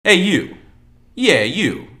Hey, you. Yeah,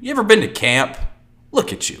 you. You ever been to camp?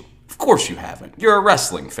 Look at you. Of course you haven't. You're a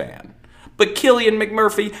wrestling fan. But Killian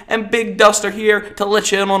McMurphy and Big Dust are here to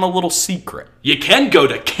let you in on a little secret. You can go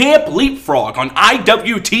to Camp Leapfrog on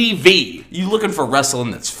IWTV. You looking for wrestling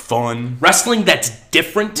that's fun? Wrestling that's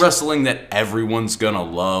different? Wrestling that everyone's gonna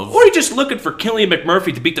love? Or are you just looking for Killian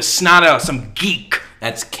McMurphy to beat the snot out of some geek?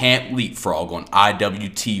 That's Camp Leapfrog on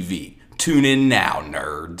IWTV. Tune in now,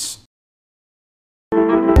 nerds.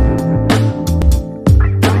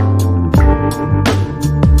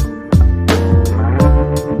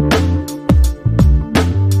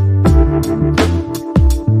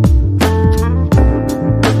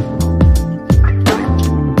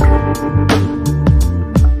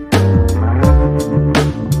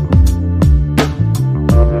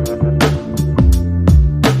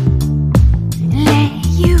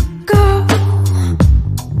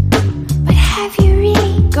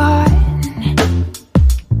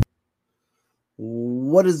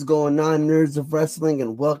 What is going on, nerds of wrestling,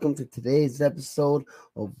 and welcome to today's episode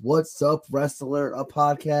of What's Up Wrestler, a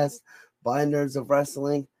podcast by Nerds of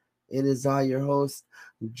Wrestling. It is I, your host,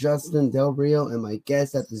 Justin Del Rio, and my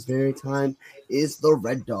guest at this very time is the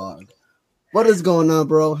Red Dog. What is going on,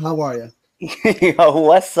 bro? How are you? Yo,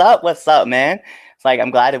 what's up? What's up, man? It's like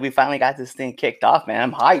I'm glad that we finally got this thing kicked off, man.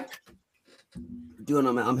 I'm hyped.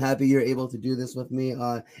 I'm happy you're able to do this with me.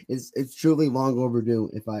 It's truly long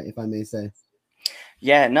overdue, if I may say.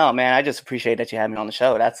 Yeah, no, man. I just appreciate that you had me on the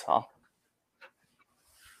show. That's all.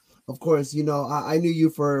 Of course, you know I knew you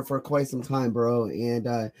for quite some time, bro,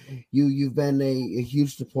 and you've been a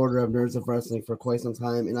huge supporter of Nerds of Wrestling for quite some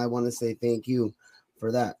time, and I want to say thank you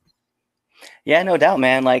for that. Yeah, no doubt,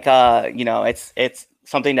 man. Like, it's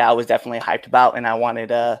something that I was definitely hyped about, and I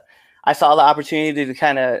wanted I saw the opportunity to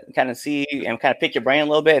kind of see and kind of pick your brain a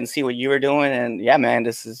little bit and see what you were doing, and yeah, man,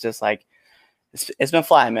 this is just like it's been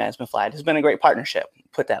flying, man. It's been flying. It's been a great partnership,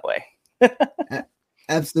 put that way.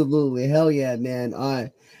 Absolutely, hell yeah, man. How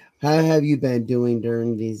have you been doing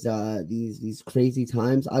during these crazy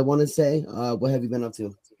times? I want to say, what have you been up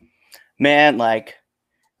to? Man, like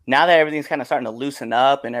now that everything's kind of starting to loosen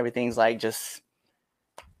up and everything's like just,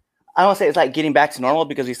 I don't want to say it's like getting back to normal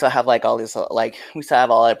because we still have like all this, we still have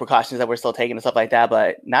all the precautions that we're still taking and stuff like that.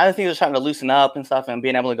 But now that things are starting to loosen up and stuff and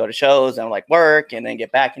being able to go to shows and like work and then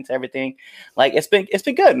get back into everything, like it's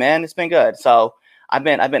been good, man. It's been good. So I've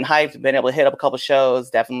been hyped, been able to hit up a couple shows,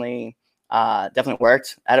 definitely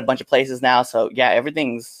worked at a bunch of places now. So yeah,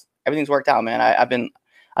 everything's worked out, man. I've been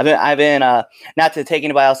not to take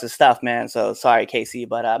anybody else's stuff, man. So sorry, Casey,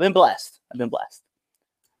 but I've been blessed.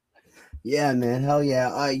 Yeah, man, hell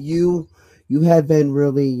yeah. You have been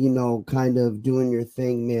really, kind of doing your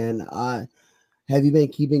thing, man. Have you been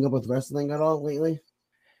keeping up with wrestling at all lately?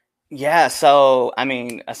 Yeah. So I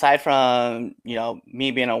mean, aside from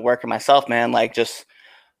me being a worker myself, man, like just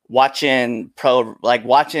watching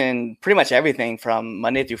pretty much everything from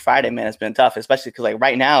Monday through Friday, man, it's been tough, especially because like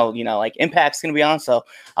right now, like Impact's gonna be on, so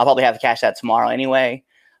I'll probably have to catch that tomorrow anyway.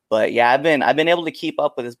 But yeah, I've been able to keep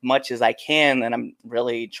up with as much as I can, and I'm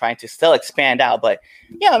really trying to still expand out. But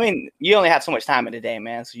yeah, I mean, you only have so much time in a day,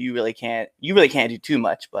 man, so you really can't do too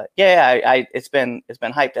much. But yeah, it's been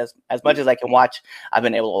hyped as much as I can watch. I've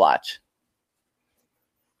been able to watch.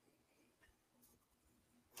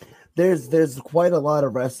 There's quite a lot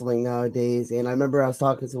of wrestling nowadays, and I remember I was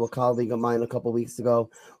talking to a colleague of mine a couple weeks ago.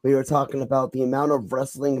 We were talking about the amount of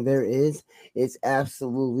wrestling there is. It's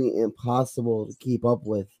absolutely impossible to keep up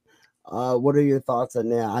with. What are your thoughts on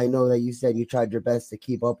that? I know that you said you tried your best to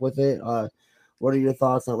keep up with it. What are your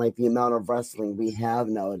thoughts on like the amount of wrestling we have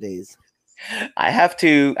nowadays? I have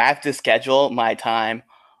to schedule my time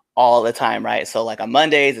all the time, right? So like on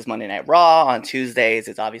Mondays, it's Monday Night Raw. On Tuesdays,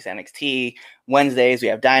 it's obviously NXT. Wednesdays, we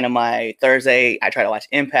have Dynamite. Thursday, I try to watch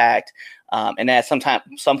Impact. And then at some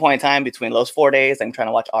point in time between those 4 days, I'm trying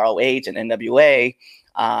to watch ROH and NWA,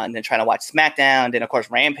 and then trying to watch SmackDown. Then of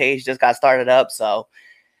course, Rampage just got started up. So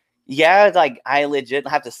yeah, it's like I legit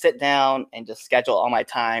have to sit down and just schedule all my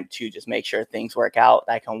time to just make sure things work out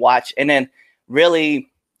that I can watch. And then really,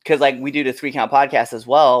 because like we do the 3 Count podcast as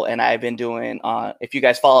well, and I've been doing if you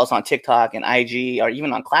guys follow us on TikTok and IG or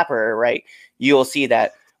even on Clapper, right, you'll see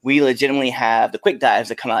that we legitimately have the quick dives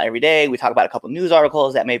that come out every day. We talk about a couple of news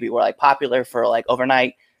articles that maybe were like popular for like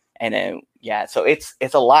overnight, and then yeah, so it's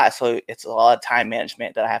a lot. So it's a lot of time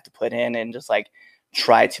management that I have to put in and just like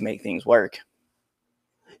try to make things work.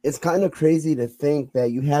 It's kind of crazy to think that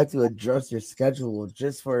you have to adjust your schedule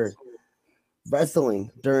just for wrestling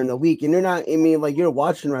during the week, and you're not, I mean, like, you're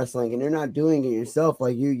watching wrestling and you're not doing it yourself.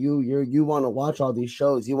 Like you want to watch all these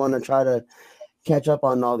shows, you want to try to catch up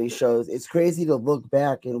on all these shows. It's crazy to look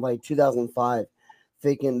back in like 2005,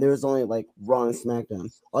 thinking there was only like Raw and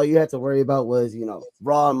SmackDown. All you had to worry about was,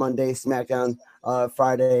 Raw on Monday, SmackDown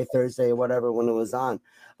Friday, Thursday, whatever when it was on.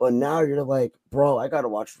 But now you're like, bro, I gotta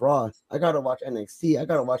watch Raw, I gotta watch NXT, I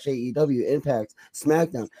gotta watch AEW, Impact,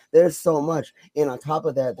 SmackDown. There's so much, and on top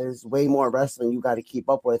of that, there's way more wrestling you got to keep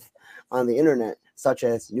up with on the internet, such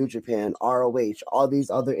as New Japan, ROH, all these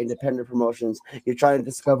other independent promotions. You're trying to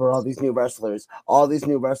discover all these new wrestlers. All these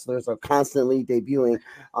new wrestlers are constantly debuting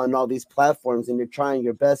on all these platforms, and you're trying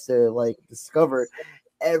your best to like discover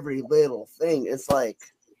every little thing. It's like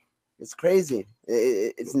it's crazy.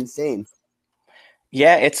 It's insane.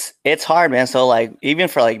 Yeah, it's hard, man. So like even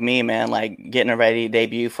for like me, man, like getting ready to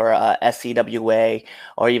debut for SCWA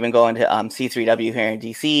or even going to C3W here in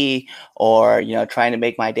DC, or trying to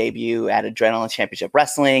make my debut at Adrenaline Championship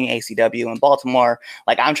Wrestling, ACW in Baltimore.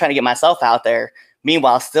 Like I'm trying to get myself out there.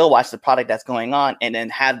 Meanwhile, still watch the product that's going on, and then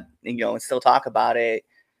have and still talk about it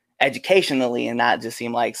educationally and not just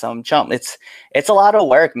seem like some chump. It's a lot of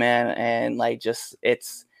work, man, and like just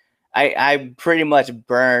I pretty much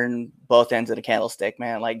burn both ends of the candlestick,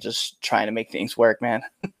 man. Like just trying to make things work, man.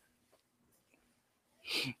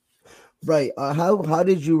 Right. How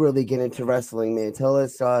did you really get into wrestling, man? Tell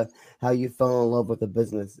us how you fell in love with the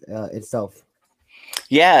business itself.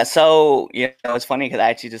 Yeah, so it's funny because I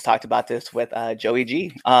actually just talked about this with Joey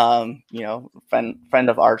G, friend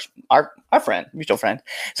of our friend, mutual friend.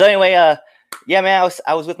 So anyway, yeah, man,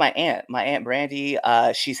 I was with my aunt Brandy.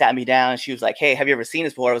 She sat me down. She was like, "Hey, have you ever seen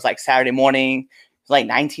this before?" It was like Saturday morning. It was like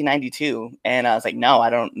 1992, and I was like, "No, I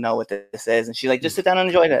don't know what this is." And she's like, "Just sit down and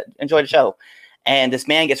enjoy the show." And this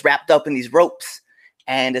man gets wrapped up in these ropes,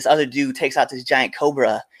 and this other dude takes out this giant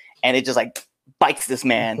cobra, and it just like bites this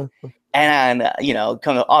man. And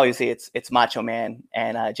obviously it's Macho Man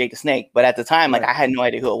and Jake the Snake, but at the time, like I had no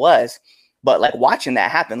idea who it was. But like watching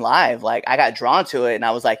that happen live, like I got drawn to it, and I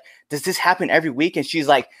was like, "Does this happen every week?" And she's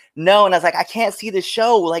like, "No," and I was like, "I can't see the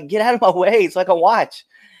show. Like, get out of my way so I can watch."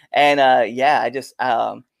 And I just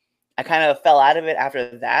I kind of fell out of it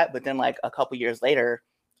after that. But then like a couple years later,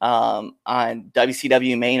 on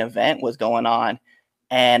WCW Main Event was going on.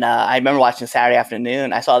 And I remember watching Saturday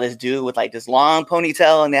afternoon. I saw this dude with like this long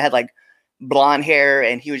ponytail, and they had like blonde hair,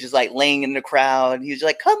 and he was just like laying in the crowd. He was just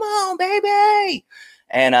like, "Come on, baby!"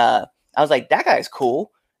 And I was like, "That guy's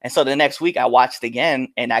cool." And so the next week I watched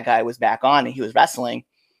again, and that guy was back on, and he was wrestling.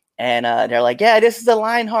 And they're like, "Yeah, this is the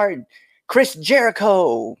Lionheart, Chris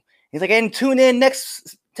Jericho." He's like, "And tune in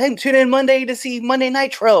Monday to see Monday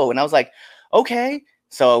Nitro." And I was like, "Okay."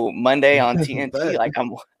 So Monday on TNT, like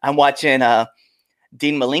I'm watching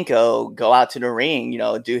Dean Malenko go out to the ring,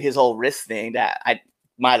 do his whole wrist thing that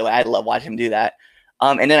by the way, I love watching him do that.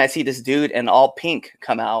 And then I see this dude in all pink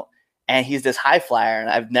come out, and he's this high flyer, and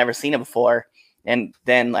I've never seen him before. And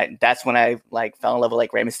then like that's when I like fell in love with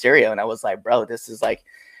like Rey Mysterio, and I was like, "Bro, this is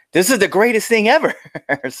the greatest thing ever."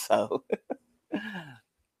 So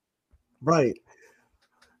right.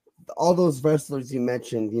 All those wrestlers you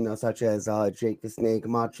mentioned, such as Jake the Snake,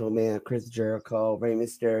 Macho Man, Chris Jericho, Rey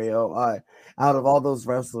Mysterio. Out of all those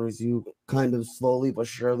wrestlers, you kind of slowly but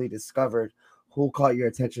surely discovered who caught your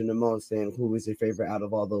attention the most, and who was your favorite out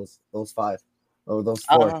of all those five or those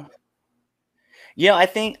four. I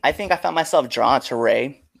think I found myself drawn to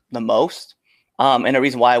Rey the most. And the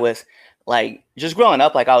reason why was like just growing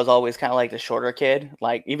up, like I was always kind of like the shorter kid.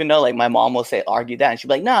 Like even though like my mom will argue that, and she'd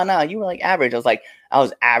be like, no, you were like average. I was like, I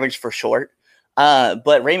was average for short.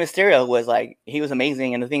 But Rey Mysterio was like, he was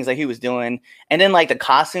amazing, and the things that he was doing, and then like the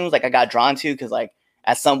costumes, like I got drawn to because like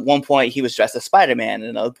at one point he was dressed as Spider-Man, and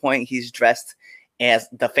another point he's dressed as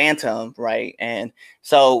the Phantom, right? And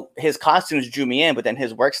so his costumes drew me in, but then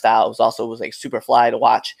his work style was like super fly to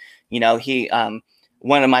watch. He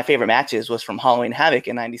one of my favorite matches was from Halloween Havoc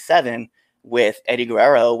in '97 with Eddie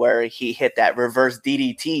Guerrero, where he hit that reverse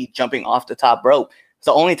DDT jumping off the top rope. It's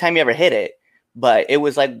the only time he ever hit it, but it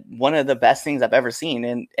was like one of the best things I've ever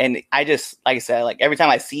seen. And I just, like I said, like every time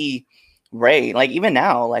I see Rey, like even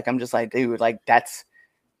now, like I'm just like, dude, like that's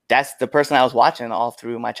the person I was watching all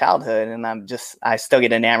through my childhood, and I still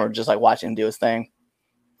get enamored just like watching him do his thing.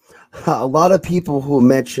 A lot of people who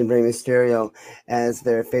mention Rey Mysterio as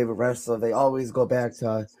their favorite wrestler, they always go back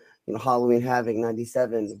to Halloween Havoc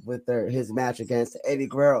 '97 with his match against Eddie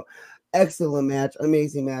Guerrero. Excellent match,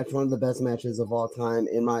 amazing match, one of the best matches of all time,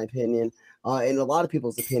 in my opinion, in a lot of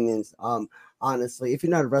people's opinions. Honestly, if you're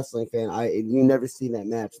not a wrestling fan, you never seen that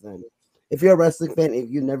match. Then, if you're a wrestling fan, if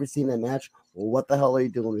you've never seen that match, well, what the hell are you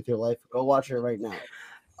doing with your life? Go watch it right now.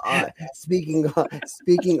 Speaking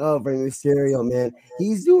of Rey Mysterio, man,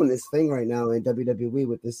 he's doing this thing right now in WWE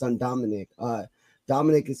with his son Dominic.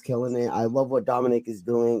 Dominic is killing it. I love what Dominic is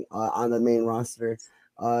doing on the main roster.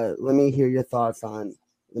 Let me hear your thoughts on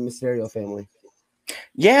the Mysterio family.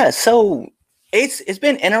 Yeah, so it's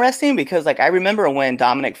been interesting because like I remember when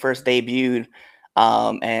Dominic first debuted,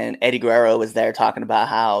 and Eddie Guerrero was there talking about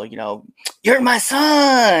how, you're my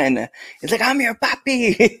son. It's like, I'm your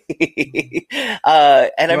papi. And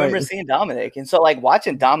I remember Right. seeing Dominic. And so like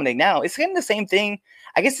watching Dominic now, it's getting the same thing.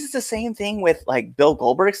 I guess it's the same thing with like Bill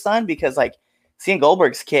Goldberg's son, because like seeing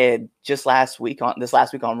Goldberg's kid just last week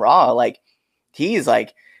on Raw, like he's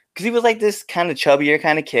like, because he was like this kind of chubbier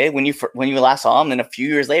kind of kid when you last saw him. Then a few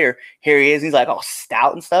years later, here he is. He's like all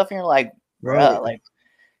stout and stuff. And you're like, bruh, Right. like,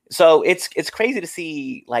 so it's crazy to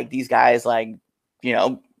see like these guys like,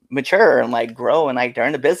 mature and like grow and like they're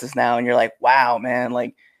in the business now. And you're like, wow, man,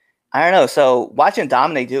 like, I don't know. So watching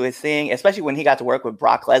Dominic do his thing, especially when he got to work with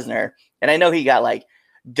Brock Lesnar, and I know he got like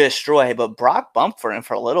destroyed, but Brock bumped for him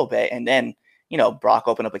for a little bit. And then, Brock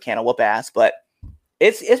opened up a can of whoop ass, but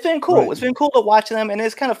it's been cool. Right. It's been cool to watch them. And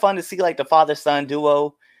it's kind of fun to see like the father-son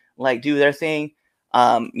duo, like do their thing.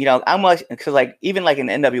 I'm like, cause like, even like in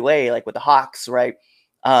NWA, like with the Hawks, right?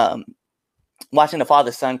 Watching the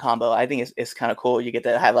father-son combo, I think it's kind of cool. You get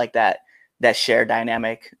to have like that shared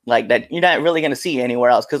dynamic, like that you're not really going to see anywhere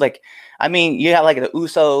else. Cause like, I mean, you have like the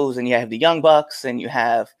Usos and you have the Young Bucks and you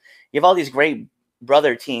have all these great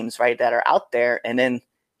brother teams, right, that are out there. And then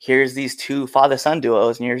here's these two father-son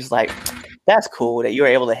duos and you're just like, that's cool that you were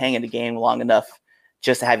able to hang in the game long enough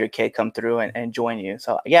just to have your kid come through and join you.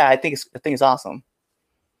 So yeah, I think it's awesome.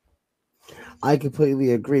 I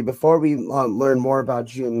completely agree. Before we learn more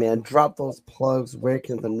about you, man, drop those plugs. Where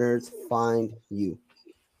can the nerds find you?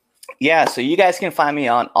 Yeah, so you guys can find me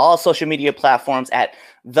on all social media platforms at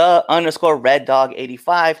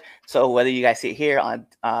 _RedDog85. So whether you guys see it here on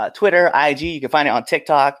Twitter, IG, you can find it on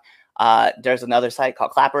TikTok. There's another site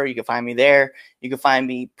called Clapper. You can find me there. You can find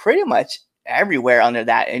me pretty much everywhere under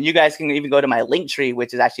that. And you guys can even go to my Linktree,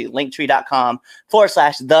 which is actually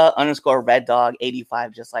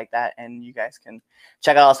linktree.com/the_RedDog85, just like that. And you guys can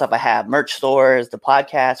check out all the stuff I have, merch stores, the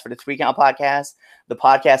podcast for the 3 Count podcast, the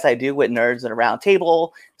podcast I do with nerds at a round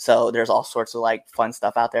table. So there's all sorts of like fun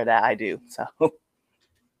stuff out there that I do. So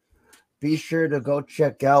be sure to go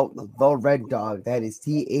check out The Red Dog. That is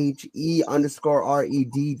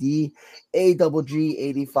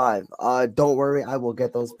THE_REDDAGG85. Don't worry, I will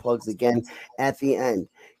get those plugs again at the end.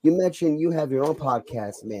 You mentioned you have your own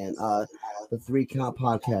podcast, man. The 3 Count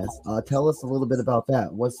Podcast. Tell us a little bit about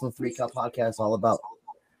that. What's the 3 Count Podcast all about?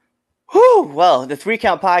 Well, the 3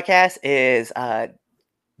 Count Podcast is the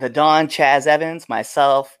Don, Chaz Evans,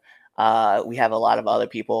 myself. We have a lot of other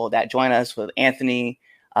people that join us with Anthony,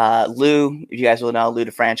 Lou, if you guys will know, Lou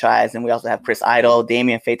the Franchise, and we also have Chris Idol,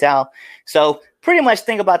 Damian Fatal. So pretty much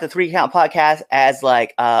think about the 3 Count Podcast as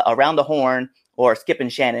like Around the Horn or Skip and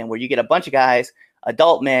Shannon, where you get a bunch of guys,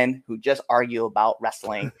 adult men, who just argue about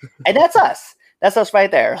wrestling. And that's us. That's us right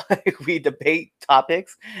there. Like, we debate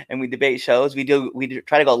topics and we debate shows. We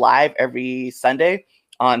try to go live every Sunday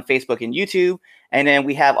on Facebook and YouTube. And then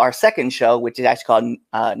we have our second show, which is actually called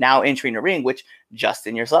Now Entering the Ring, which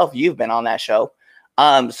Justin, yourself, you've been on that show.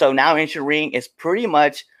 So Now Entering the Ring is pretty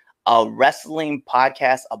much a wrestling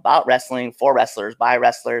podcast about wrestling, for wrestlers, by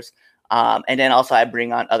wrestlers. And then also I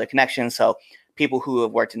bring on other connections. So people who have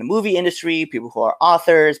worked in the movie industry, people who are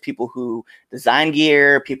authors, people who design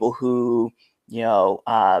gear, people who,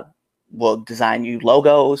 will design you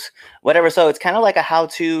logos, whatever. So it's kind of like a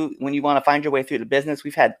how-to when you want to find your way through the business.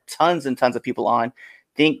 We've had tons and tons of people on. I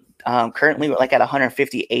think currently we're like at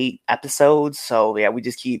 158 episodes. So yeah, we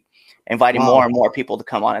just keep inviting more and more people to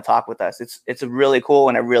come on and talk with us. It's really cool,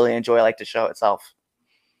 and I really enjoy like the show itself.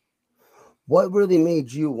 What really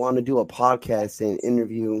made you want to do a podcast and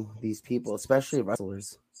interview these people, especially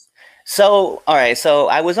wrestlers? So, all right. So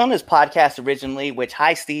I was on this podcast originally, which,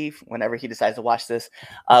 hi, Steve, whenever he decides to watch this,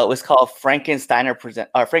 it was called Frankensteiner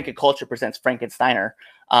Franken Culture Presents Frankensteiner.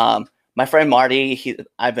 My friend Marty,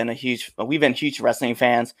 we've been huge wrestling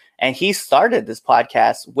fans, and he started this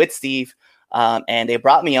podcast with Steve. And they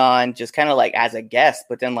brought me on just kind of like as a guest,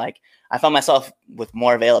 but then like I found myself with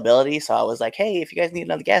more availability. So I was like, hey, if you guys need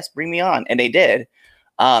another guest, bring me on. And they did.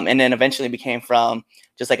 And then eventually became from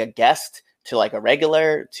just like a guest to like a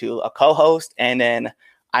regular to a co-host. And then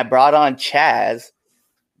I brought on Chaz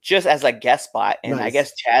just as a guest spot. And nice. I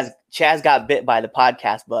guess Chaz got bit by the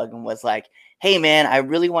podcast bug and was like, hey man, I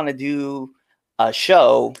really want to do a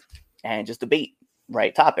show and just debate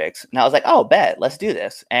topics. And I was like, oh, bet, let's do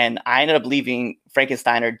this. And I ended up leaving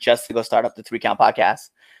Frankensteiner just to go start up the 3 Count Podcast.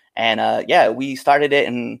 And we started it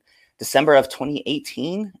in December of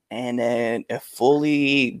 2018, and then it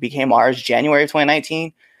fully became ours January of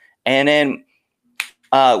 2019. And then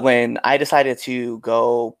when I decided to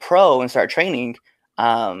go pro and start training,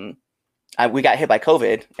 we got hit by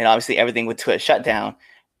COVID, and obviously everything went to a shutdown.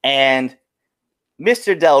 And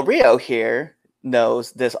Mr. Del Rio here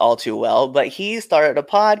knows this all too well, but he started a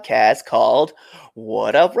podcast called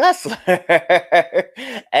What Up Wrestler.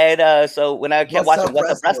 And so when I kept watching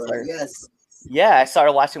What's Up Wrestler, yes, yeah, I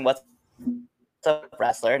started watching What's Up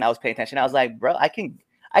Wrestler, and I was paying attention. I was like, bro, I can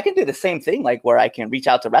do the same thing, like where I can reach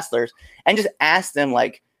out to wrestlers and just ask them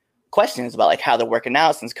like questions about like how they're working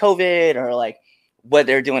out since COVID, or like what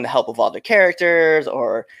they're doing to help evolve their characters,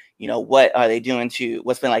 or what are they doing to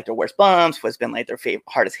what's been like their worst bumps, what's been like their favorite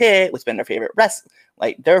hardest hit, what's been their favorite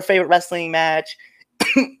their favorite wrestling match.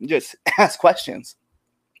 Just ask questions.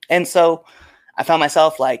 And so I found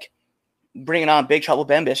myself like bringing on Big Trouble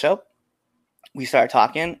Ben Bishop. We started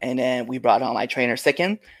talking, and then we brought on my trainer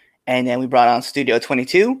Sicken, and then we brought on Studio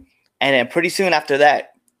 22, and then pretty soon after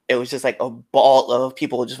that, it was just like a ball of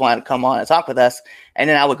people who just wanted to come on and talk with us, and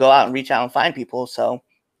then I would go out and reach out and find people. So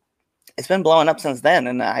it's been blowing up since then,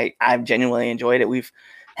 and I've genuinely enjoyed it. We've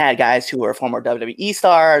had guys who are former WWE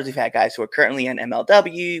stars. We've had guys who are currently in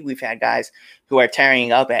MLW. We've had guys who are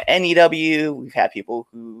tearing up at NEW. We've had people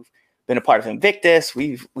who've been a part of Invictus.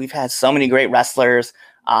 We've had so many great wrestlers.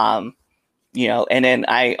 And then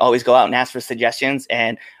I always go out and ask for suggestions.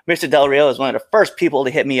 And Mr. Del Rio is one of the first people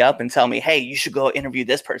to hit me up and tell me, hey, you should go interview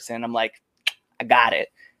this person. I'm like, I got it.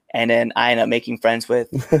 And then I end up making friends with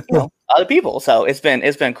other people. So it's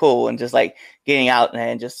been cool, and just like getting out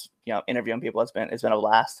and just interviewing people. It's been a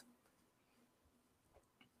blast.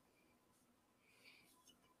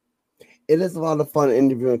 It is a lot of fun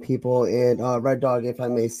interviewing people, and Red Dog, if I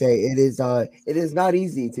may say, it is not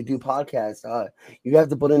easy to do podcasts. You have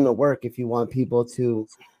to put in the work if you want people to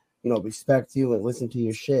respect you and listen to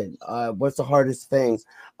your shit. What's the hardest thing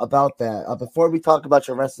about that? Before we talk about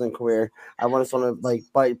your wrestling career, I want to like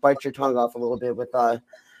bite your tongue off a little bit with a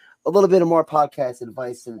little bit of more podcast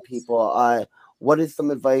advice to the people. What is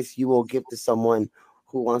some advice you will give to someone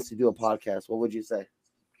who wants to do a podcast? What would you say?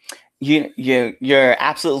 You're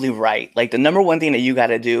absolutely right. Like the number one thing that you got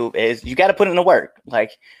to do is you got to put in the work,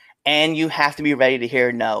 and you have to be ready to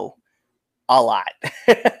hear no a lot.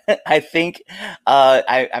 I think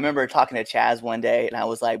I remember talking to Chaz one day, and I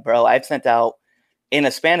was like, bro, I've sent out in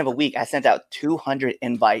a span of a week, I sent out 200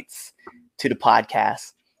 invites to the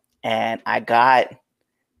podcast, and I got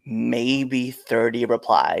maybe 30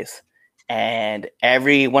 replies, and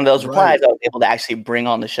every one of those replies I was able to actually bring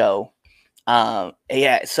on the show.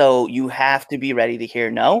 So you have to be ready to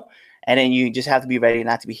hear no, and then you just have to be ready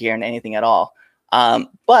not to be hearing anything at all.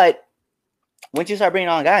 But once you start bringing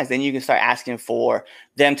on guys, then you can start asking for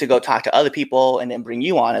them to go talk to other people and then bring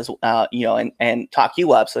you on as and talk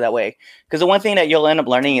you up. So that way, because the one thing that you'll end up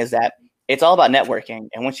learning is that it's all about networking.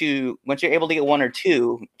 And once you're able to get one or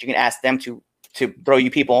two, you can ask them to throw you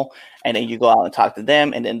people, and then you go out and talk to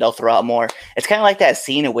them, and then they'll throw out more. It's kind of like that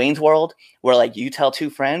scene in Wayne's World where like you tell two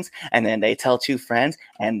friends, and then they tell two friends,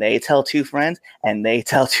 and they tell two friends, and they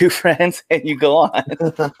tell two friends, and you go on.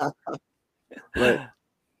 Right.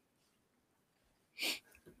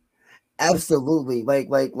 Absolutely. Like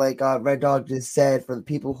Red Dog just said, for the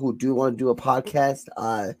people who do want to do a podcast,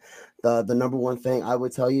 the number one thing I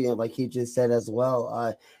would tell you, and like he just said as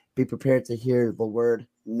well, be prepared to hear the word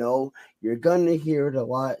no. You're gonna hear it a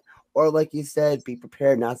lot. Or like you said, be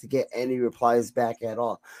prepared not to get any replies back at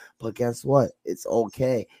all. But guess what? It's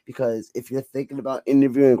okay, because if you're thinking about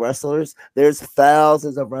interviewing wrestlers, there's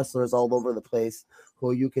thousands of wrestlers all over the place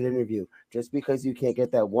who you can interview. Just because you can't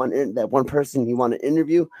get that one person you want to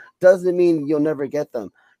interview doesn't mean you'll never get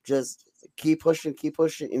them. Just keep pushing,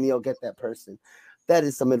 and you'll get that person. That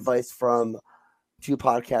is some advice from two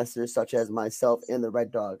podcasters such as myself and the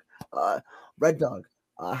Red Dog. Red Dog,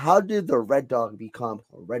 how did the Red Dog become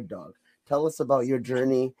a Red Dog? Tell us about your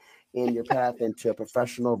journey and your path into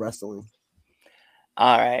professional wrestling.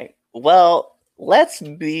 All right. Well, let's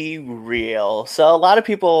be real. So a lot of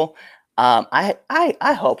people, I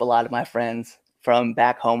hope a lot of my friends from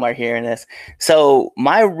back home are hearing this. So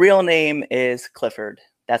my real name is Clifford.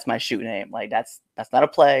 That's my shoot name. Like that's not a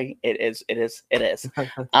play. It is.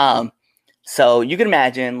 So you can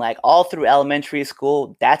imagine, like, all through elementary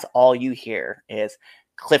school, that's all you hear is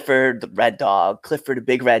Clifford the Red Dog, Clifford the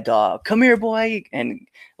Big Red Dog, come here, boy. And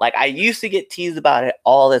like I used to get teased about it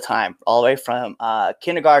all the time, all the way from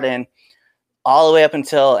kindergarten all the way up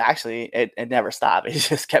until actually it never stopped. It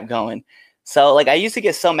just kept going. So like I used to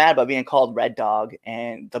get so mad about being called Red Dog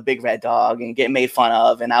and the Big Red Dog and getting made fun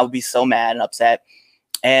of, and I would be so mad and upset.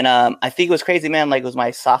 And I think it was crazy, man. Like it was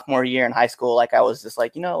my sophomore year in high school. Like I was just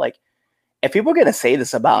like, like, if people are going to say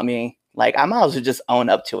this about me, like I might as well just own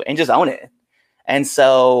up to it and just own it. And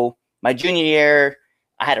so my junior year,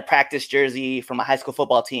 I had a practice jersey for my high school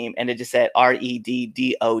football team, and it just said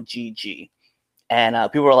REDDOGG.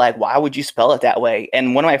 And people were like, why would you spell it that way?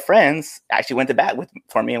 And one of my friends actually went to bat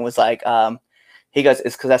for me and was like, he goes,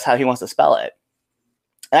 it's because that's how he wants to spell it.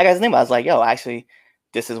 And I got his name. I was like, yo, actually,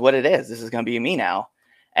 this is what it is. This is going to be me now.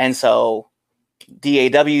 And so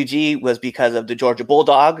DAWG was because of the Georgia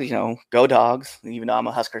Bulldogs, go Dogs, even though I'm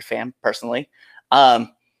a Huskers fan personally.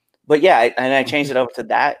 But yeah, and I changed it over to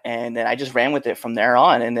that. And then I just ran with it from there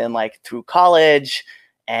on. And then like through college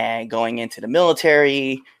and going into the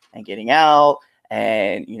military and getting out.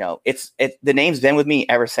 And, the name's been with me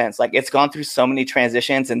ever since. Like, it's gone through so many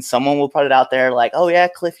transitions, and someone will put it out there like, oh, yeah,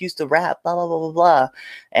 Cliff used to rap, blah, blah, blah, blah, blah.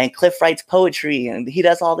 And Cliff writes poetry, and he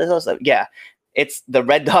does all this other stuff. Yeah, it's the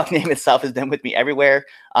Red Dog name itself has been with me everywhere.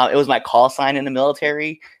 It was my call sign in the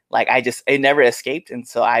military. Like, it never escaped. And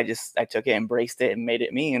so I took it, embraced it, and made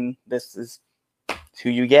it me. And this is who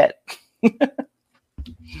you get.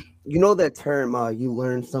 You know that term, you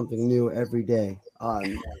learn something new every day,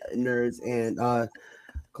 nerds and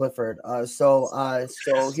Clifford. So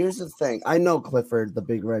here's the thing. I know Clifford, the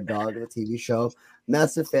Big Red Dog, the TV show.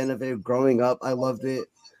 Massive fan of it. Growing up, I loved it.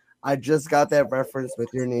 I just got that reference with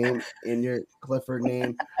your name in your Clifford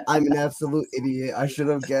name. I'm an absolute idiot. I should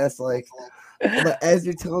have guessed, but as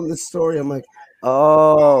you're telling the story, I'm like,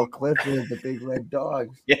 oh, Clifford, the Big Red Dog.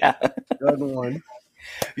 Yeah. Good one.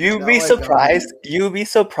 You'd be surprised. You'd be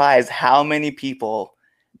surprised how many people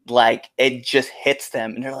like it just hits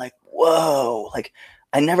them and they're like, whoa, like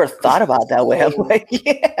I never thought about that way. I'm like,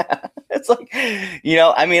 yeah. It's like,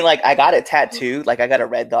 I mean, like I got it tattooed, like I got a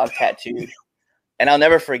Red Dog tattooed. And I'll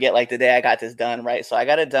never forget like the day I got this done, right? So I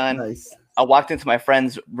got it done. Nice. I walked into my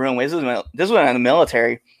friend's room. This was when in the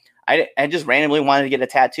military. I just randomly wanted to get a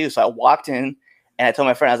tattoo. So I walked in and I told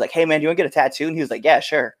my friend, I was like, hey man, do you want to get a tattoo? And he was like, yeah,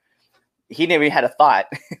 sure. He never even had a thought.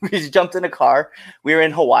 We just jumped in a car. We were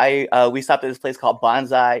in Hawaii. We stopped at this place called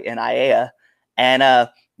Bonsai in Aiea. And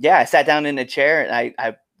I sat down in a chair and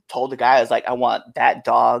I told the guy, I was like, I want that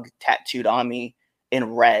dog tattooed on me in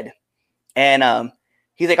red. And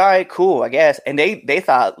he's like, all right, cool, I guess. And they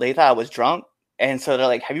thought I was drunk. And so they're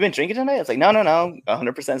like, have you been drinking tonight? I was like, no,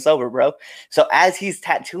 100% sober, bro. So as he's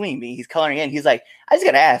tattooing me, he's coloring in. He's like, I just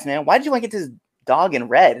got to ask, man, why did you want to get this dog in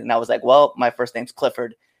red? And I was like, well, my first name's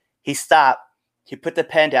Clifford. He stopped, he put the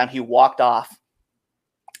pen down, he walked off,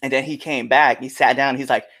 and then he came back, he sat down, he's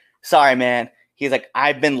like, sorry, man. He's like,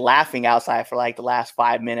 I've been laughing outside for like the last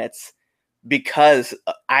 5 minutes because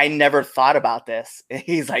I never thought about this. And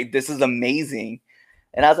he's like, this is amazing.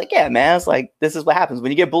 And I was like, yeah, man, it's like, this is what happens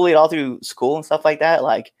when you get bullied all through school and stuff like that.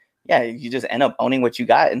 Like, yeah, you just end up owning what you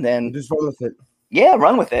got and then just run with it. Yeah,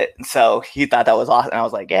 run with it. And so he thought that was awesome. And I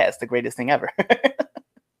was like, yeah, it's the greatest thing ever.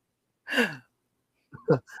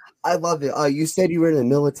 I love it. You said you were in the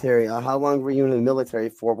military. How long were you in the military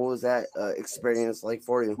for? What was that experience like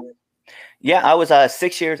for you? Yeah, I was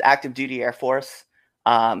 6 years active duty Air Force.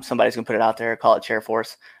 Somebody's gonna put it out there, call it Chair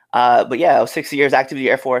Force. But yeah, I was 6 years active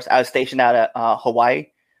duty Air Force. I was stationed out at Hawaii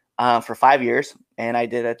for 5 years, and I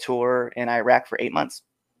did a tour in Iraq for 8 months.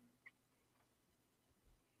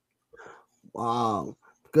 Wow,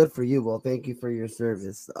 good for you. Well, thank you for your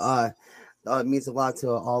service. It means a lot to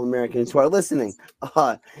all Americans who are listening.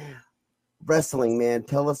 Wrestling, man.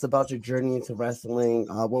 Tell us about your journey into wrestling.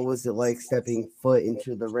 What was it like stepping foot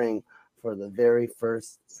into the ring for the very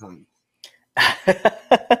first time?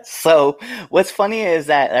 So what's funny is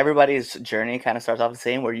that everybody's journey kind of starts off the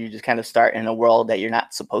same, where you just kind of start in a world that you're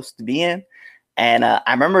not supposed to be in. And I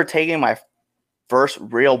remember taking my first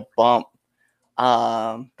real bump.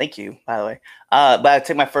 Thank you, by the way. But I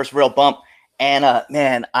took my first real bump. And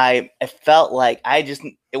man, it felt like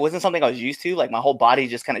it wasn't something I was used to. Like my whole body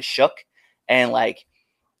just kind of shook. And like,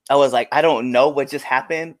 I was like, I don't know what just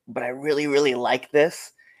happened, but I really, really like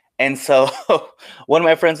this. And so one of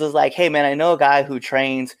my friends was like, hey man, I know a guy who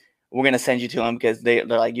trains. We're going to send you to him because they're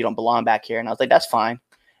like, you don't belong back here. And I was like, that's fine.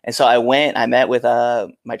 And so I met with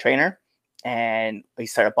my trainer and we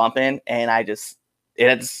started bumping, and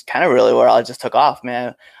it's kind of really where I just took off,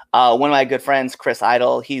 man. One of my good friends, Chris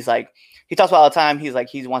Idol, he talks about all the time. He's like,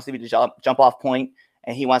 he wants to be the jump off point,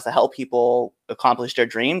 and he wants to help people accomplish their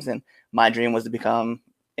dreams. And my dream was to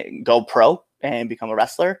go pro and become a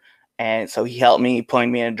wrestler. And so he helped me,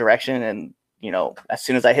 pointing me in a direction. And, as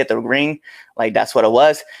soon as I hit the ring, like that's what it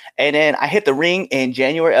was. And then I hit the ring in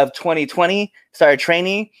January of 2020, started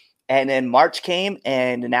training. And then March came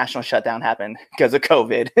and the national shutdown happened because of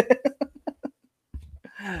COVID.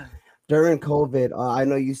 During COVID, I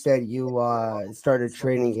know you said you started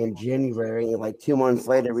training in January, and like 2 months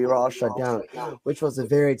later, we were all shut down, which was a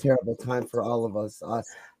very terrible time for all of us.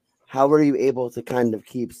 How were you able to kind of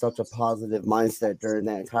keep such a positive mindset during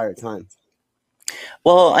that entire time?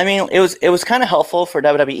 Well, I mean, it was kind of helpful for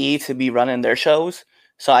WWE to be running their shows,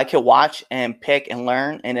 so I could watch and pick and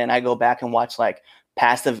learn, and then I go back and watch like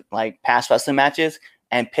past wrestling matches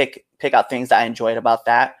and pick out things that I enjoyed about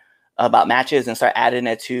matches and start adding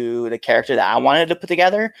it to the character that I wanted to put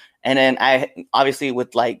together. And then I obviously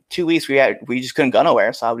with like 2 weeks we just couldn't go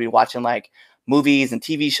nowhere, so I would be watching like movies and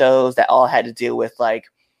TV shows that all had to deal with like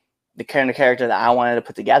the kind of character that I wanted to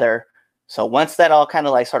put together. So once that all kind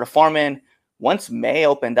of like started forming, once May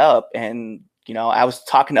opened up and I was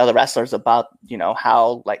talking to other wrestlers about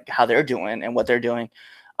how they're doing and what they're doing.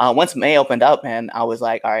 Once May opened up, and I was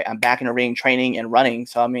like, all right, I'm back in the ring training and running.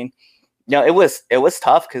 So I mean, it was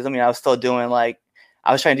tough because I mean I was still doing I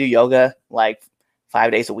was trying to do yoga like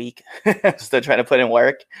 5 days a week, still trying to put in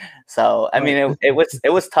work. So I mean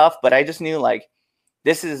it was tough, but I just knew like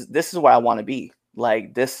this is where I want to be.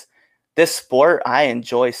 Like this sport I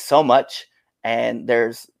enjoy so much, and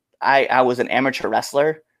I was an amateur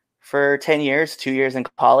wrestler for 10 years, 2 years in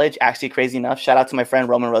college. Actually, crazy enough, shout out to my friend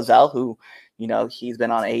Roman Rosell, who, he's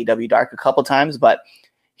been on AEW Dark a couple times, but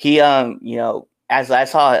he, as I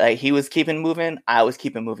saw like he was keeping moving, I was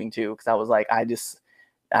keeping moving too. Cause I was like,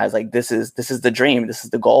 this is the dream. This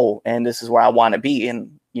is the goal. And this is where I want to be.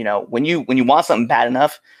 And, when you want something bad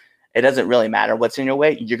enough, it doesn't really matter what's in your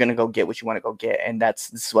way. You're going to go get what you want to go get. And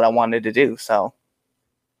this is what I wanted to do. So.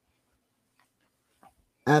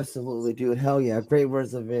 Absolutely, dude. Hell yeah. Great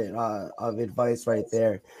words of advice right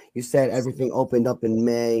there. You said everything opened up in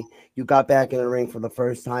May. You got back in the ring for the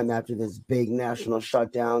first time after this big national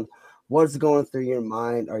shutdown. What's going through your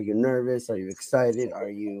mind? Are you nervous? Are you excited? Are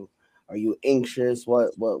you anxious?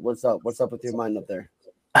 What's up? What's up with your mind up there?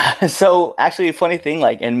 So actually, funny thing,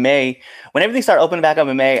 like in May, when everything started opening back up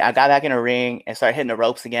in May, I got back in the ring and started hitting the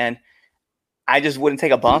ropes again. I just wouldn't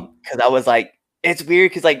take a bump because I was like, it's weird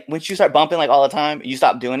because like once you start bumping like all the time, you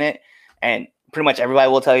stop doing it, and pretty much everybody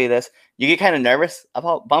will tell you this. You get kind of nervous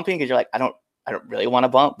about bumping because you're like, I don't really want to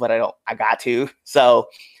bump, but I got to. So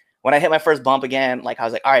when I hit my first bump again, like I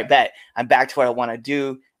was like, all right, bet I'm back to what I want to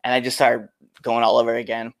do, and I just started going all over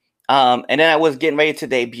again. And then I was getting ready to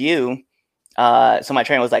debut. So my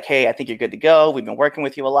trainer was like, hey, I think you're good to go. We've been working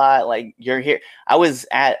with you a lot. Like you're here. I was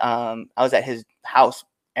at his house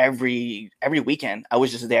every weekend. I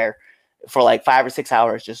was just there for like 5 or 6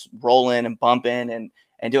 hours, just rolling and bumping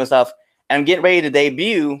and doing stuff. And I'm getting ready to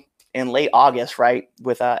debut in late August, right,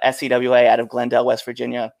 with SCWA out of Glendale, West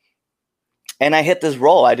Virginia. And I hit this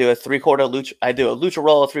roll. I do a lucha. I do a lucha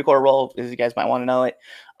roll, a 3/4 roll, as you guys might want to know it.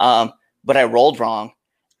 But I rolled wrong,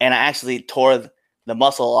 and I actually tore the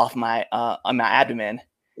muscle off my on my abdomen.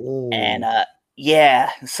 Ooh. And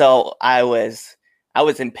so I was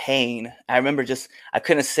in pain. I remember I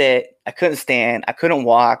couldn't sit, I couldn't stand, I couldn't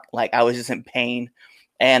walk. Like I was just in pain,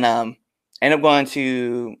 and ended up going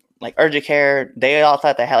to like urgent care. They all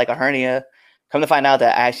thought that I had like a hernia. Come to find out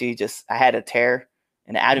that I had a tear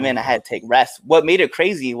in the abdomen. I had to take rest. What made it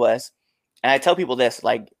crazy was, and I tell people this,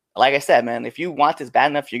 like I said, man, if you want this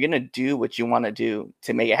bad enough, you're gonna do what you want to do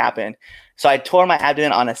to make it happen. So I tore my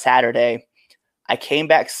abdomen on a Saturday. I came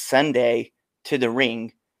back Sunday to the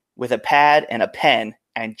ring with a pad and a pen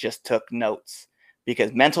and just took notes,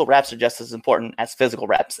 because mental reps are just as important as physical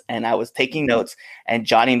reps. And I was taking notes and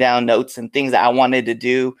jotting down notes and things that I wanted to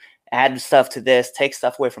do, add stuff to this, take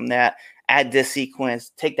stuff away from that, add this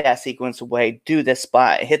sequence, take that sequence away, do this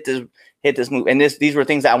spot, hit this move. And these were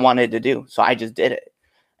things that I wanted to do. So I just did it.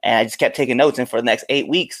 And I just kept taking notes. And for the next 8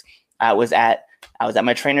 weeks, I was at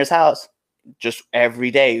my trainer's house just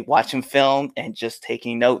every day watching film and just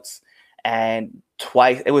taking notes. And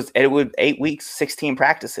twice it would 8 weeks, 16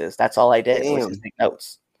 practices. That's all I did. Was just take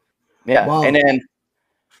notes. Yeah. Wow. And then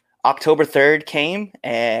October 3rd came,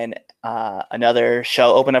 and another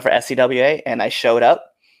show opened up for SCWA, and I showed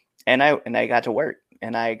up, and I got to work,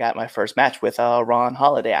 and I got my first match with Ron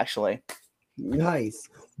Holiday, actually. Nice.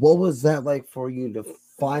 What was that like for you to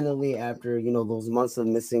finally, after those months of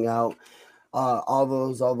missing out, all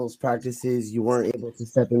those practices, you weren't able to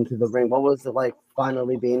step into the ring? What was it like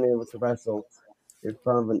finally being able to wrestle in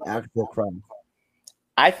front of an actual crowd?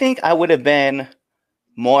 I think I would have been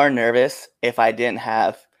more nervous if I didn't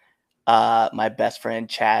have my best friend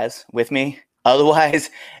Chaz with me.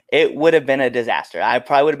 Otherwise, it would have been a disaster. I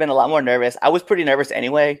probably would have been a lot more nervous. I was pretty nervous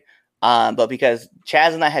anyway, but because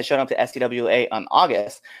Chaz and I had shown up to SCWA on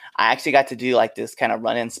August, I actually got to do like this kind of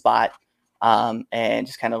run-in spot and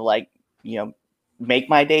just kind of like, make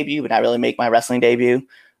my debut, but not really make my wrestling debut.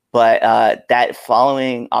 But that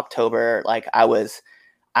following October, like I was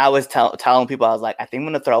I was telling people, I was like, I think I'm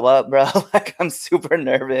gonna throw up, bro. Like, I'm super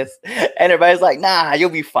nervous, and everybody's like, nah, you'll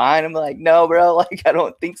be fine. I'm like, no, bro, like, I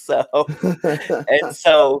don't think so. And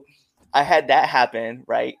so I had that happen,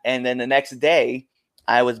 right? And then the next day,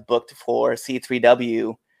 I was booked for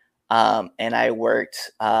C3W, and I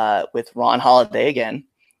worked with Ron Holiday again,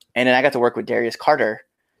 and then I got to work with Darius Carter.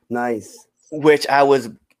 Nice. Which I was,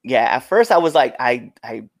 at first I was like, I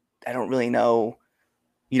don't really know,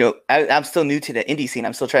 I'm still new to the indie scene.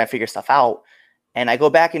 I'm still trying to figure stuff out. And I go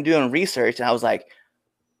back and doing research, and I was like,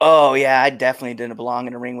 oh yeah, I definitely didn't belong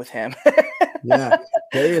in a ring with him. Yeah,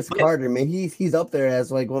 Darius Carter, man, he's up there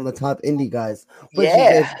as like one of the top indie guys. Which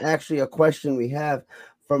is actually a question we have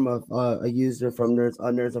from a user from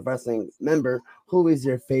Nerds of Wrestling member. Who is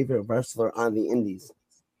your favorite wrestler on the indies?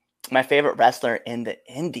 My favorite wrestler in the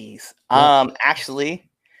indies. Yep. Actually,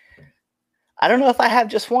 I don't know if I have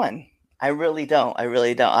just one. I really don't.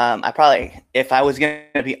 I probably, if I was gonna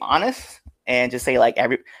be honest and just say like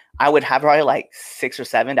I would have probably like 6 or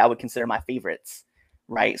 7 that I would consider my favorites,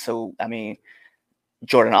 right? So I mean,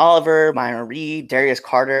 Jordan Oliver, Myron Reed, Darius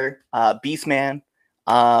Carter, Beastman.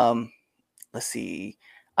 Let's see,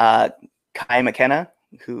 Kai McKenna,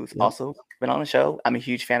 who's also been on the show. I'm a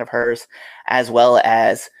huge fan of hers, as well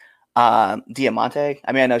as Diamante.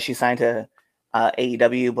 I mean, I know she signed to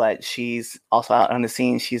AEW, but she's also out on the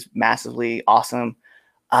scene. She's massively awesome.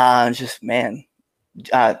 Just man,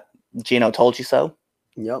 Gino told you so.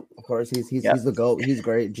 Yep, of course he's the GOAT. He's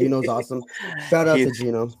great. Gino's awesome. Shout out to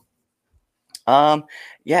Gino.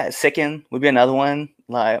 Sicken would be another one.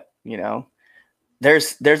 Like,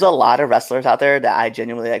 there's a lot of wrestlers out there that I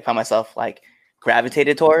genuinely like find myself like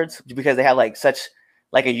gravitated towards because they have like such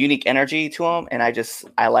like a unique energy to them, and I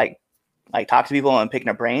like talk to people and picking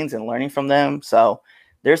their brains and learning from them. So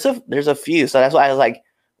there's a few. So that's why I was like,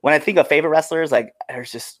 when I think of favorite wrestlers, like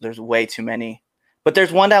there's way too many. But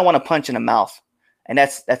there's one that I want to punch in the mouth, and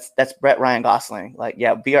that's Brett Ryan Gosling. Like,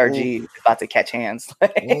 yeah, BRG is about to catch hands.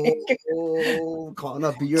 Calling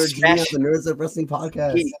up BRG on the Nerds of Wrestling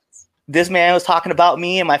podcast. This man was talking about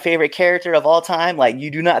me and my favorite character of all time. Like,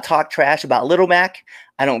 you do not talk trash about Little Mac.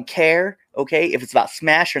 I don't care. Okay, if it's about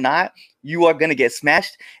Smash or not, you are gonna get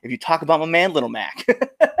smashed if you talk about my man Little Mac.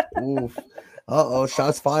 Oof. Uh-oh,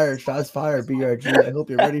 shots fired, BRG. I hope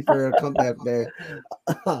you're ready for a comeback there.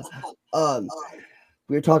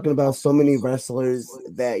 We're talking about so many wrestlers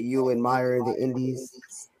that you admire in the indies.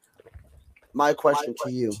 My question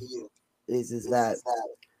to you is that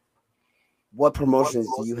what promotions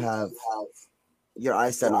do you have your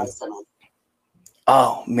eyes set on?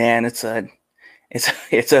 Oh man, it's a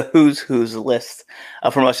who's list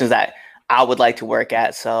of promotions that I would like to work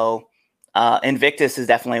at. So Invictus is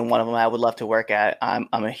definitely one of them I would love to work at. I'm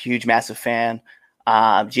a huge, massive fan.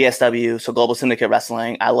 GSW, so Global Syndicate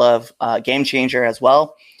Wrestling. I love Game Changer as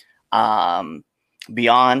well. Beyond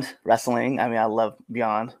Wrestling. I mean, I love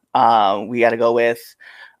Beyond. We got to go with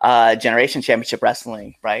Generation Championship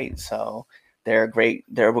Wrestling, right? So they're a great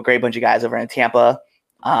bunch of guys over in Tampa.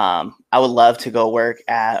 I would love to go work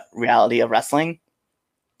at Reality of Wrestling.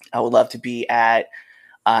 I would love to be at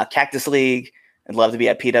Cactus League. I'd love to be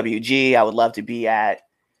at PWG. I would love to be at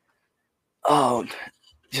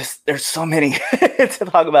there's so many to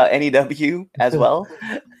talk about. NEW as well.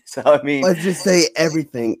 So I mean, let's just say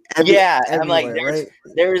everything. I'm like,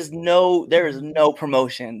 there is no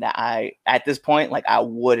promotion that I at this point like I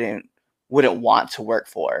wouldn't want to work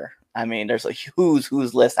for. I mean, there's a who's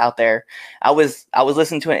list out there. I was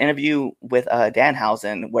listening to an interview with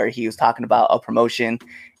Danhausen where he was talking about a promotion,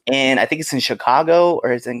 and I think it's in Chicago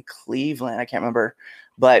or it's in Cleveland. I can't remember,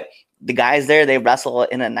 but the guys there, they wrestle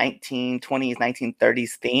in a 1920s,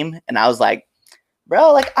 1930s theme, and I was like,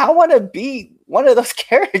 bro, like I want to be one of those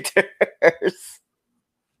characters.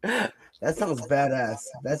 That sounds badass.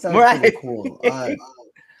 That sounds pretty cool.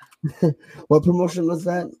 What promotion was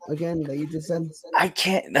that again that you just said? I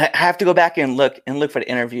have to go back and look for the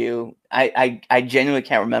interview. I genuinely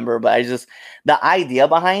can't remember, but the idea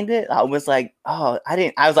behind it, I was like, I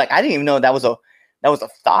didn't even know that was a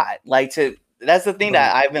thought. That's the thing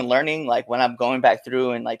that I've been learning, like when I'm going back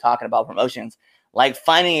through and like talking about promotions, like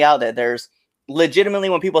finding out that there's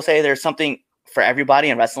legitimately, when people say there's something for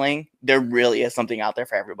everybody in wrestling, there really is something out there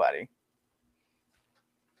for everybody.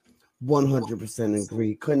 100%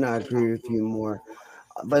 agree. Could not agree with you more.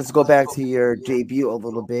 Let's go back to your debut a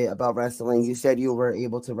little bit about wrestling. You said you were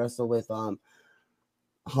able to wrestle with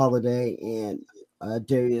Holiday and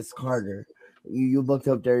Darius Carter. You looked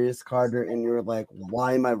up Darius Carter and you were like,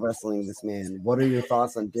 why am I wrestling this man? What are your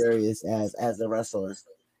thoughts on Darius as a wrestler?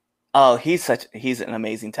 Oh, he's an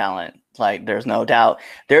amazing talent. Like, there's no doubt.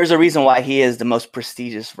 There's a reason why he is the most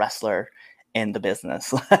prestigious wrestler in the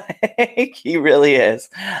business. Like, he really is.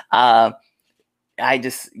 I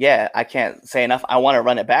can't say enough. I want to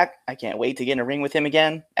run it back. I can't wait to get in a ring with him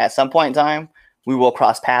again. At some point in time, we will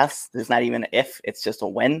cross paths. There's not even an if, it's just a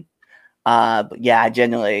when. But yeah,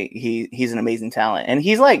 genuinely, he's an amazing talent. And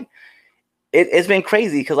he's like, it's been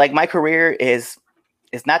crazy because like my career is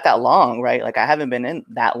not that long, right? Like I haven't been in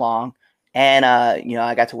that long. And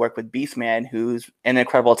I got to work with Beastman, who's an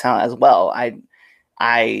incredible talent as well.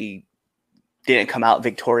 I didn't come out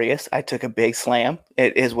victorious. I took a big slam.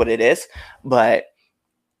 It is what it is. But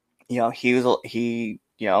he's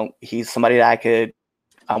somebody that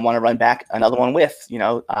I want to run back another one with.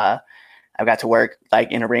 I've got to work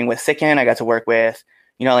like in a ring with Sicken. I got to work with,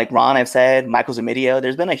 like Ron, I've said, Michael Zamidio.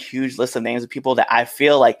 There's been a huge list of names of people that I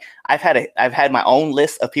feel like I've had my own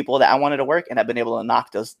list of people that I wanted to work, and I've been able to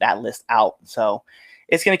knock that list out. So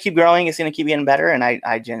it's going to keep growing. It's going to keep getting better. And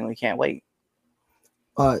I genuinely can't wait.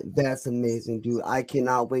 That's amazing, dude. I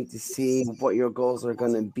cannot wait to see what your goals are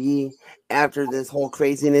going to be after this whole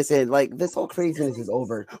craziness. And like this whole craziness is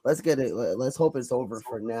over. Let's hope it's over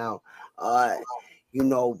for now. I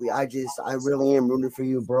really am rooting for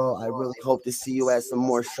you, bro. I really hope to see you at some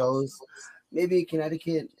more shows, maybe in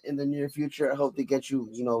Connecticut in the near future. I hope to get you,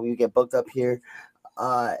 you get booked up here.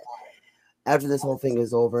 After this whole thing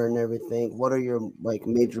is over and everything, what are your like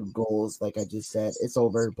major goals? Like I just said, it's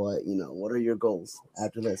over, but what are your goals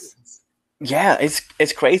after this? Yeah,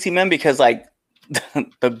 it's crazy, man, because like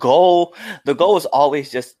the goal is always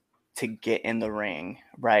just to get in the ring,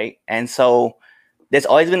 right? And so there's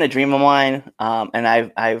always been a dream of mine, and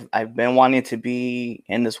I've been wanting to be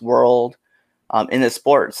in this world, in this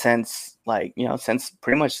sport since since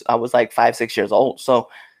pretty much I was like 5-6 years old. So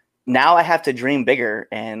now I have to dream bigger,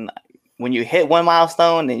 and when you hit one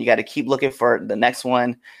milestone, then you got to keep looking for the next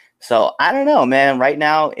one. So I don't know, man. Right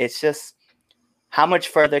now, it's just how much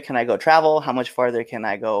further can I go travel? How much further can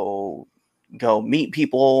I go meet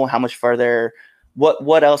people? How much further?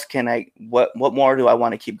 What else can what more do I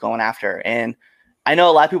want to keep going after? And I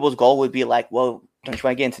know a lot of people's goal would be like, well, don't you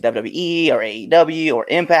want to get into WWE or AEW or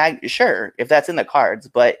Impact? Sure, if that's in the cards.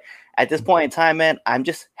 But at this point in time, man, I'm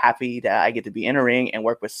just happy that I get to be in a ring and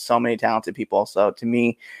work with so many talented people. So to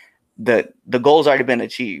me, the goal's already been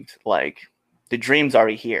achieved. Like the dream's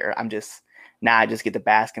already here. I just get to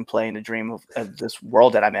bask and play in the dream of this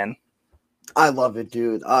world that I'm in. I love it,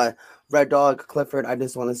 dude. Red Dog Clifford, I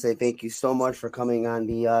just want to say thank you so much for coming on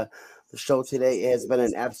the show today. It has been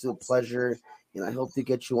an absolute pleasure, and I hope to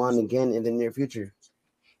get you on again in the near future.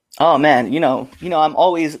 Oh man,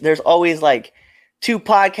 there's always like 2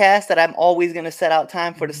 podcasts that I'm always gonna set out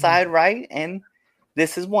time for the side, right? And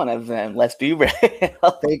this is one of them. Let's be real.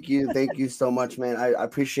 Thank you so much, man. I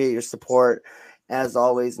appreciate your support as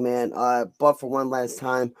always, man. But for one last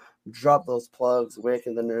time, drop those plugs. Where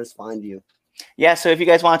can the nerds find you? Yeah, so if you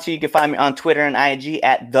guys want to, you can find me on Twitter and IG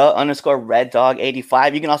at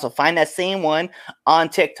 _RedDog85. You can also find that same one on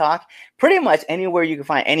TikTok. Pretty much anywhere you can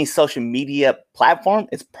find any social media platform,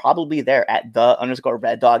 it's probably there at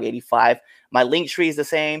 _RedDog85. My link tree is the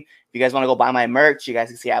same. If you guys want to go buy my merch, you guys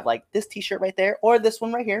can see I have like this t-shirt right there or this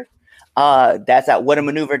one right here. That's at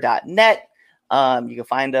whatamaneuver.net. You can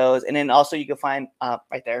find those. And then also you can find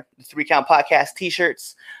right there, the 3 Count Podcast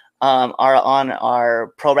t-shirts are on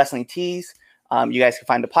our Pro Wrestling Tees. You guys can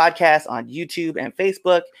find the podcast on YouTube and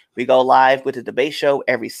Facebook. We go live with the debate show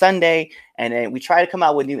every Sunday. And then we try to come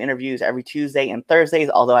out with new interviews every Tuesday and Thursdays,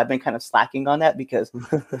 although I've been kind of slacking on that because,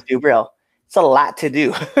 dude, bro, it's a lot to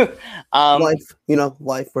do.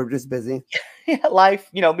 Life, we're just busy. Yeah, life,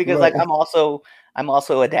 because like I'm also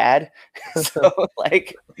a dad. So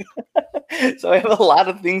like, so I have a lot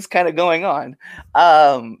of things kind of going on.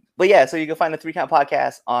 But yeah, so you can find the 3 Count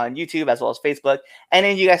Podcast on YouTube as well as Facebook. And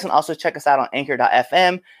then you guys can also check us out on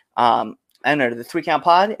anchor.fm under the 3 Count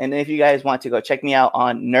Pod. And then if you guys want to go check me out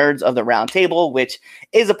on Nerds of the Round Table, which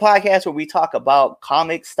is a podcast where we talk about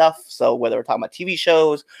comic stuff. So whether we're talking about TV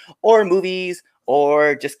shows or movies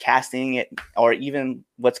or just casting it or even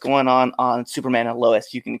what's going on Superman and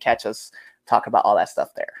Lois, you can catch us talk about all that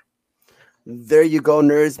stuff there. There you go,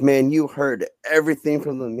 nerds, man. You heard everything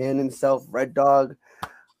from the man himself, Red Dog.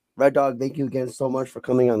 Red Dog, thank you again so much for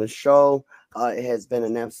coming on the show. It has been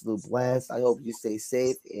an absolute blast. I hope you stay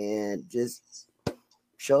safe and just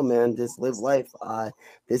chill, man. Just live life.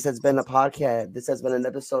 This has been a podcast. This has been an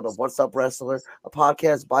episode of What's Up Wrestler, a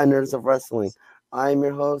podcast by Nerds of Wrestling. I'm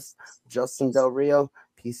your host, Justin Del Rio.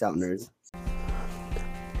 Peace out, nerds.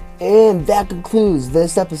 And that concludes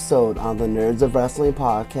this episode on the Nerds of Wrestling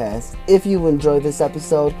podcast. If you enjoyed this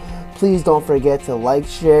episode, please don't forget to like,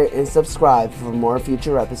 share, and subscribe for more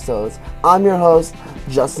future episodes. I'm your host,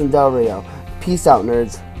 Justin Del Rio. Peace out,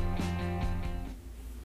 nerds.